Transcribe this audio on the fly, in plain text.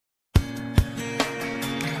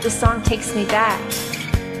This song takes me back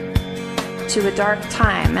to a dark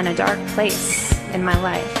time and a dark place in my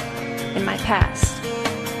life, in my past.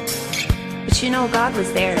 But you know, God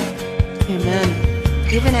was there. Amen.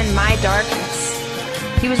 Even in my darkness,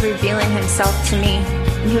 He was revealing Himself to me,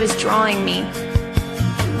 and He was drawing me.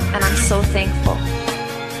 And I'm so thankful.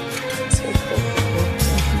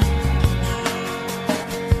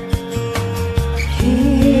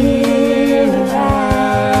 Here I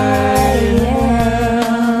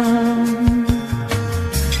am,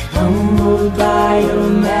 humbled by Your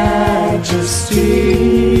Majesty,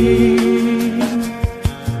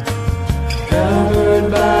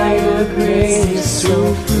 covered by Your grace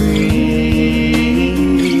so free.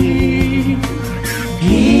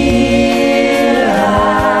 Here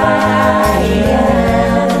I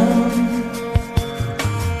am,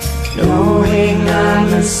 knowing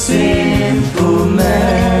I'm a sinful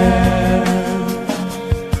man,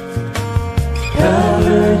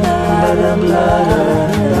 covered by the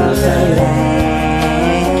blood of the Lamb.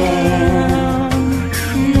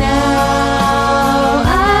 Now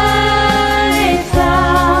I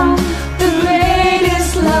found the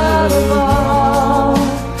greatest love of all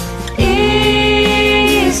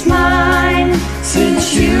is mine,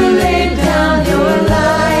 since You laid down Your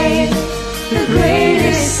life, the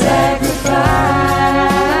greatest sacrifice.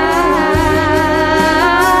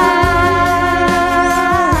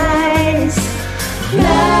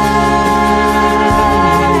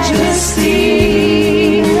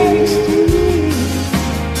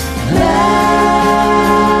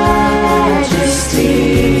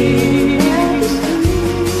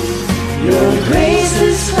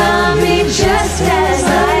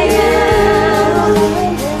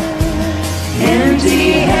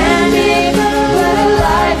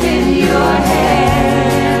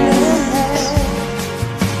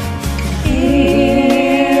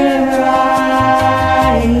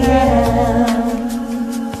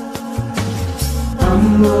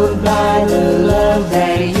 By the love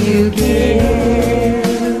that You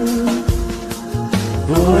give,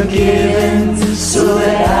 forgiven so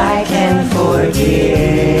that I can forgive.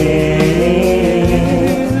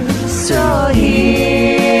 So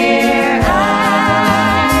here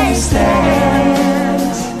I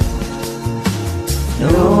stand,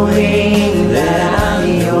 knowing that I'm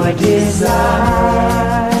Your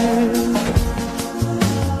desire,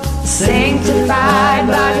 sanctified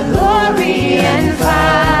by glory and fire.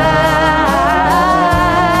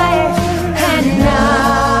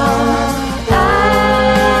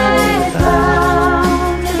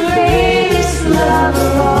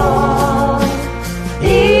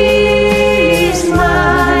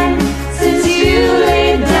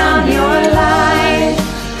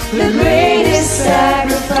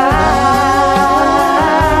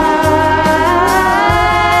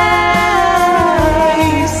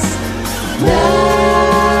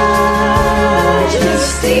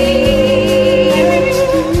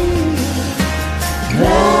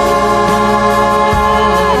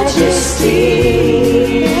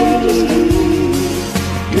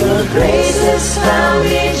 Found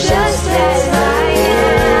me just as I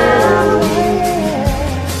am,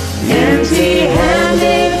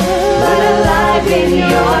 empty-handed but alive in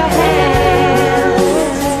Your hands,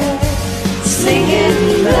 singing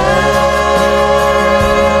majesty,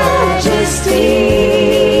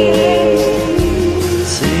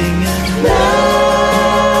 singing majesty.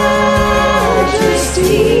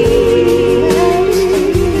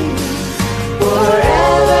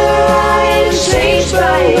 Forever I am changed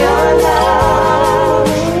by Your love.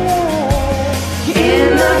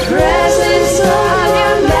 Presence of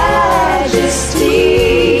Your Majesty,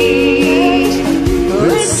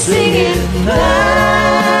 we're singing majesty,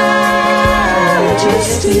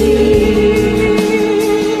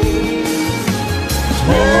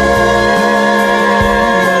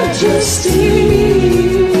 majesty.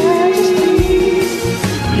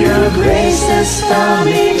 Your grace has found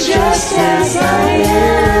me just as I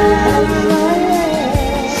am,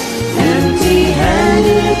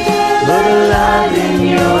 empty-handed but alive in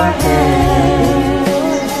Your hands.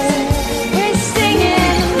 We're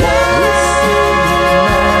singing majesty,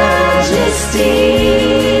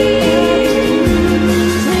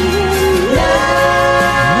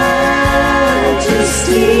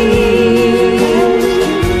 majesty.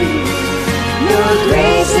 Your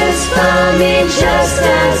grace has found me just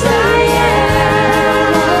as I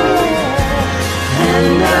am,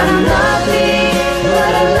 and I'm nothing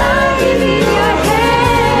but alive in Your hands.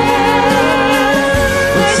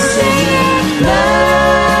 Majesty,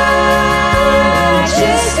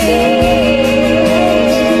 majesty.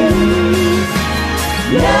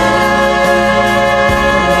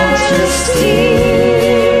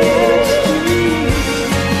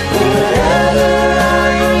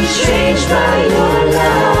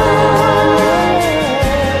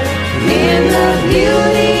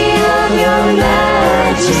 beauty of your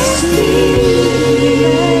majesty.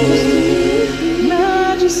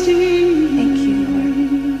 Majesty. Thank you,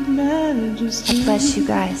 Lord. Majesty. God bless you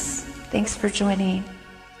guys. Thanks for joining.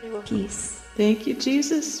 Peace. Thank you,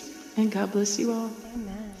 Jesus. And God bless you all. Amen.